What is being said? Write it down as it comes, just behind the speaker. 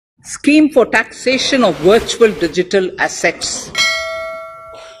Scheme for taxation of virtual digital assets.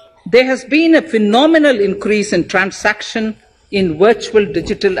 There has been a phenomenal increase in transaction in virtual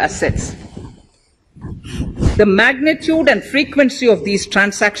digital assets. The magnitude and frequency of these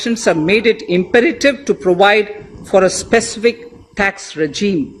transactions have made it imperative to provide for a specific tax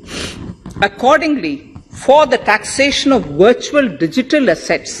regime. Accordingly, for the taxation of virtual digital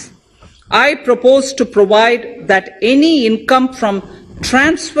assets, I propose to provide that any income from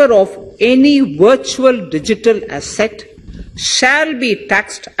transfer of any virtual digital asset shall be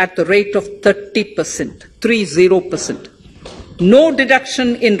taxed at the rate of 30%, 30%. No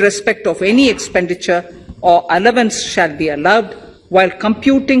deduction in respect of any expenditure or allowance shall be allowed while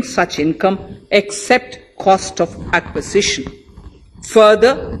computing such income except cost of acquisition.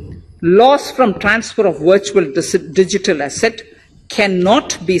 Further, loss from transfer of virtual digital asset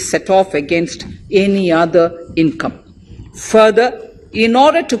cannot be set off against any other income. Further, in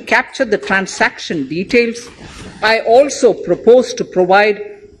order to capture the transaction details, I also propose to provide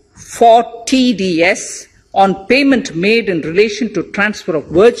for TDS on payment made in relation to transfer of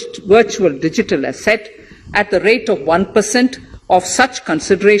virtual digital asset at the rate of 1% of such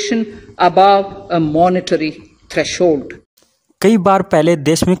consideration above a monetary threshold. कई बार पहले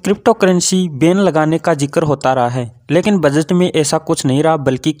देश में crypto currency ban लगाने का जिक्र होता रहा है, लेकिन बजट में ऐसा कुछ नहीं रहा,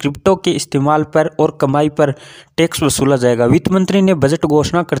 बल्कि क्रिप्टो के इस्तेमाल पर और कमाई पर टैक्स वसूला जाएगा। वित्त मंत्री ने बजट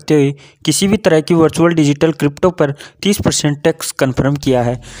घोषणा करते हुए किसी भी तरह की वर्चुअल डिजिटल क्रिप्टो पर 30% टैक्स कन्फर्म किया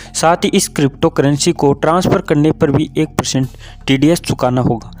है। साथ ही इस क्रिप्टो करेंसी को ट्रांसफ़र करने पर भी 1% TDS चुकाना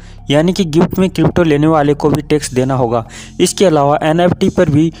होगा, यानी कि गिफ्ट में क्रिप्टो लेने वाले को भी टैक्स देना होगा। इसके अलावा NFT पर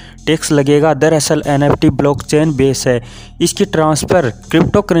भी टैक्स लगेगा। दरअसल NFT ब्लॉकचेन बेस है, इसकी ट्रांसफ़र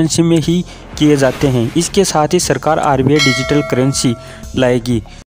क्रिप्टो करेंसी में ही किए जाते हैं। इसके साथ ही सरकार RBI डिजिटल करेंसी लाएगी।